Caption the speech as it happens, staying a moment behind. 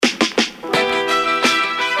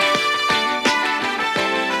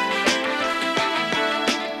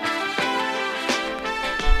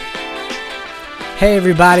Hey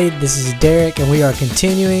everybody, this is Derek and we are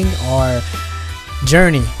continuing our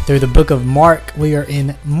journey through the book of Mark. We are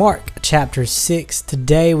in Mark chapter 6.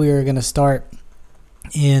 Today we are going to start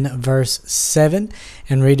in verse 7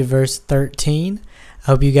 and read to verse 13. I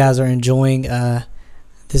hope you guys are enjoying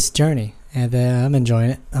this journey, and I'm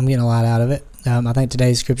enjoying it. I'm getting a lot out of it. I think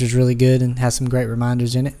today's scripture is really good and has some great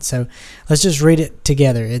reminders in it. So let's just read it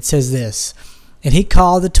together. It says this: "And he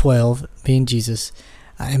called the 12, being Jesus,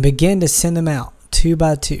 and began to send them out two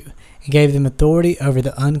by two, and gave them authority over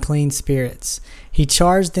the unclean spirits. He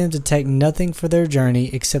charged them to take nothing for their journey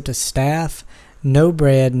except a staff, no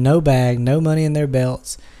bread, no bag, no money in their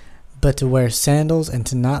belts, but to wear sandals and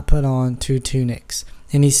to not put on 2 tunics.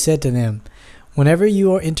 And he said to them, Whenever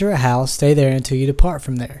you enter a house, stay there until you depart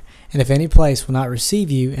from there. And if any place will not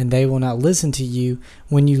receive you, and they will not listen to you,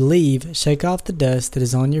 when you leave, shake off the dust that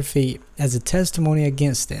is on your feet as a testimony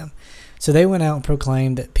against them." So they went out and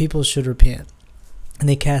proclaimed that people should repent. And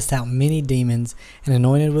they cast out many demons and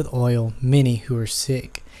anointed with oil many who were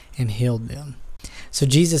sick and healed them. So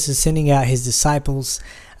Jesus is sending out his disciples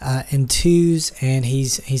in twos, and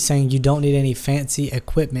he's saying you don't need any fancy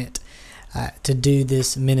equipment to do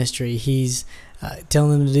this ministry. He's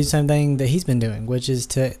telling them to do the same thing that he's been doing, which is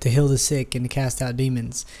to heal the sick and to cast out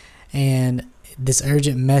demons. And this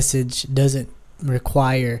urgent message doesn't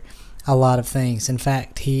require a lot of things. In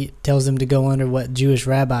fact, he tells them to go under what Jewish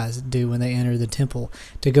rabbis do when they enter the temple,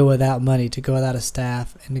 to go without money, to go without a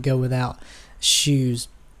staff, and to go without shoes.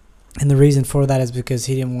 And the reason for that is because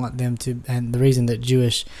he didn't want them to, and the reason that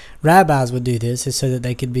Jewish rabbis would do this is so that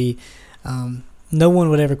they could be, no one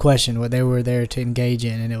would ever question what they were there to engage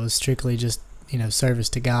in, and it was strictly just, service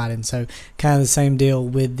to God. And so kind of the same deal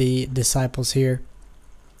with the disciples here.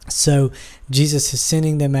 So Jesus is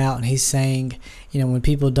sending them out, and he's saying, when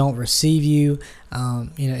people don't receive you,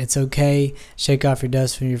 it's okay. Shake off your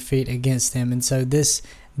dust from your feet against them. And so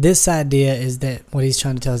this idea is that what he's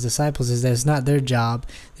trying to tell his disciples is that it's not their job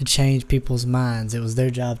to change people's minds. It was their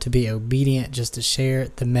job to be obedient, just to share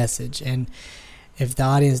the message. And if the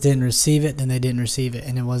audience didn't receive it, then they didn't receive it,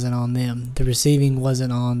 and it wasn't on them. The receiving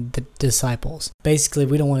wasn't on the disciples. Basically,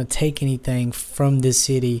 we don't want to take anything from this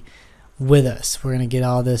city with us. We're going to get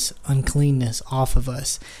all this uncleanness off of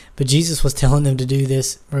us. But Jesus was telling them to do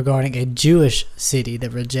this regarding a Jewish city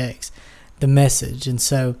that rejects the message. And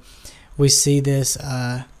so we see this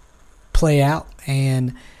play out,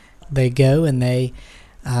 and they go and they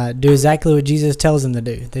do exactly what Jesus tells them to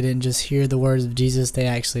do. They didn't just hear the words of Jesus, they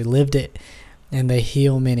actually lived it, and they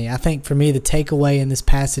heal many. I think for me, the takeaway in this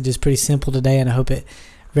passage is pretty simple today, and I hope it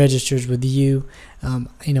registers with you.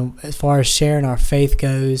 As far as sharing our faith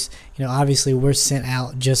goes, obviously we're sent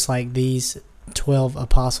out just like these 12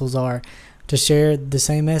 apostles are, to share the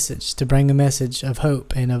same message, to bring a message of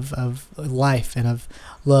hope and of life and of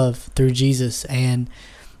love through Jesus. And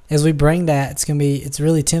as we bring that, it's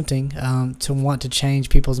really tempting to want to change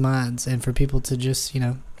people's minds and for people to just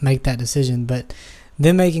make that decision. But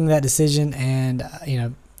them making that decision, and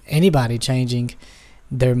anybody changing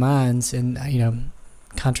their minds, and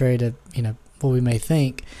contrary to what we may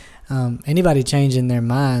think, anybody changing their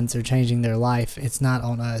minds or changing their life, it's not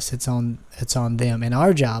on us, it's on them. And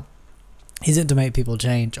our job isn't to make people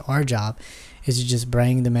change. Our job is to just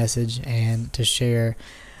bring the message and to share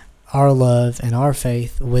our love and our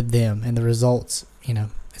faith with them, and the results,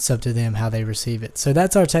 it's up to them how they receive it. So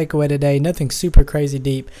that's our takeaway today. Nothing super crazy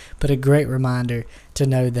deep, but a great reminder to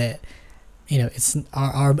know that it's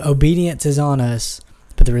our obedience is on us,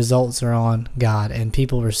 but the results are on God, and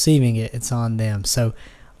people receiving it, it's on them. So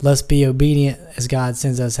let's be obedient as God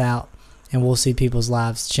sends us out, and we'll see people's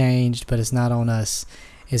lives changed, but it's not on us,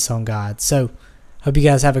 it's on God. So hope you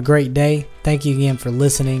guys have a great day. Thank you again for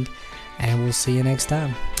listening, and we'll see you next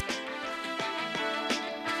time.